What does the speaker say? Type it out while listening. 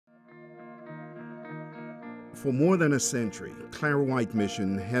For more than a century, Clara White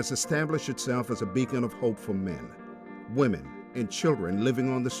Mission has established itself as a beacon of hope for men, women, and children living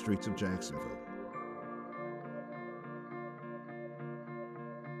on the streets of Jacksonville.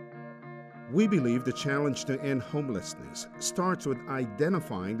 We believe the challenge to end homelessness starts with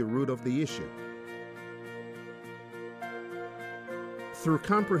identifying the root of the issue. Through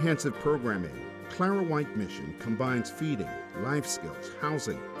comprehensive programming, Clara White Mission combines feeding, life skills,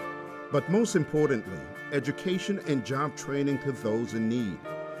 housing, but most importantly, education and job training to those in need.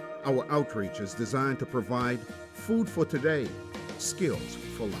 Our outreach is designed to provide food for today, skills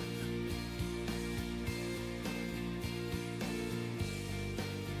for life.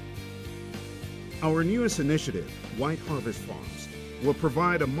 Our newest initiative, White Harvest Farms, will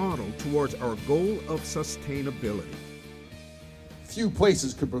provide a model towards our goal of sustainability. Few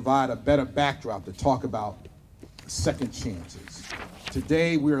places could provide a better backdrop to talk about second chances.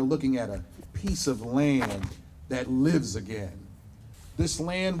 Today, we are looking at a piece of land that lives again. This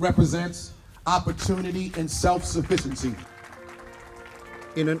land represents opportunity and self-sufficiency.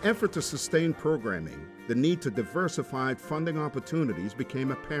 In an effort to sustain programming, the need to diversify funding opportunities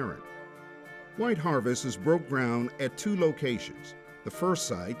became apparent. White Harvest has broke ground at 2 locations. The first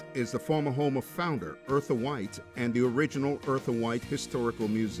site is the former home of founder Eartha White and the original Eartha White Historical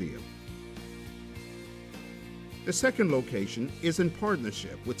Museum. The second location is in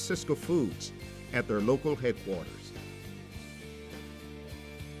partnership with Cisco Foods at their local headquarters.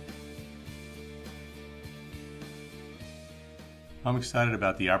 I'm excited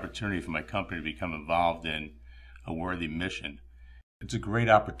about the opportunity for my company to become involved in a worthy mission. It's a great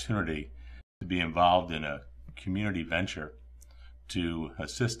opportunity to be involved in a community venture to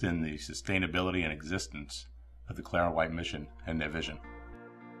assist in the sustainability and existence of the Clara White Mission and their vision.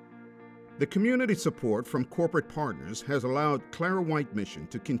 The community support from corporate partners has allowed Clara White Mission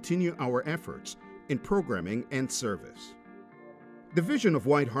to continue our efforts in programming and service. The vision of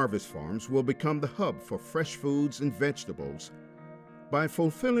White Harvest Farms will become the hub for fresh foods and vegetables by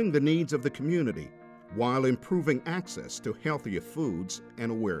fulfilling the needs of the community while improving access to healthier foods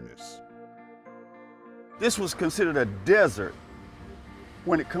and awareness. This was considered a desert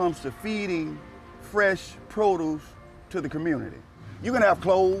when it comes to feeding fresh produce to the community. You can have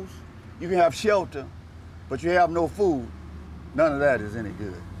clothes, you can have shelter, but you have no food. None of that is any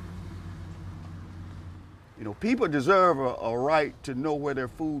good. You know, people deserve a right to know where their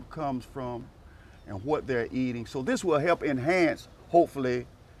food comes from and what they're eating. So this will help enhance, hopefully,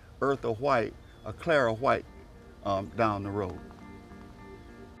 Eartha White, Clara White down the road.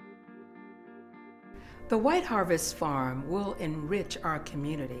 The White Harvest Farm will enrich our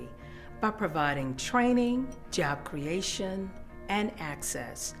community by providing training, job creation, and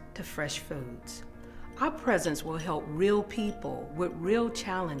access to fresh foods. Our presence will help real people with real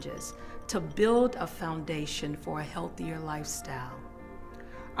challenges to build a foundation for a healthier lifestyle.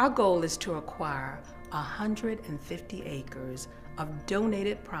 Our goal is to acquire 150 acres of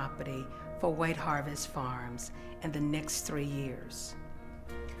donated property for White Harvest Farms in the next 3 years.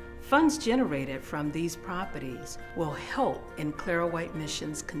 Funds generated from these properties will help in Clara White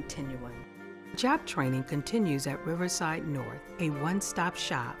Mission's continuum. Job training continues at Riverside North, a one-stop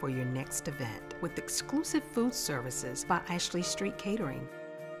shop for your next event with exclusive food services by Ashley Street Catering.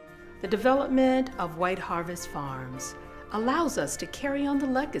 The development of White Harvest Farms allows us to carry on the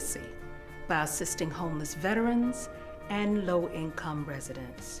legacy by assisting homeless veterans and low-income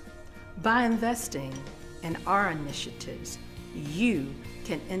residents. By investing in our initiatives, you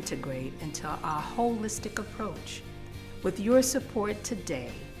can integrate into our holistic approach. With your support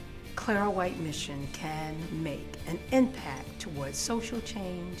today, Clara White Mission can make an impact towards social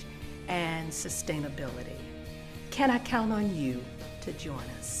change and sustainability. Can I count on you to join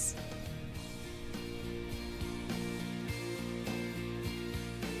us?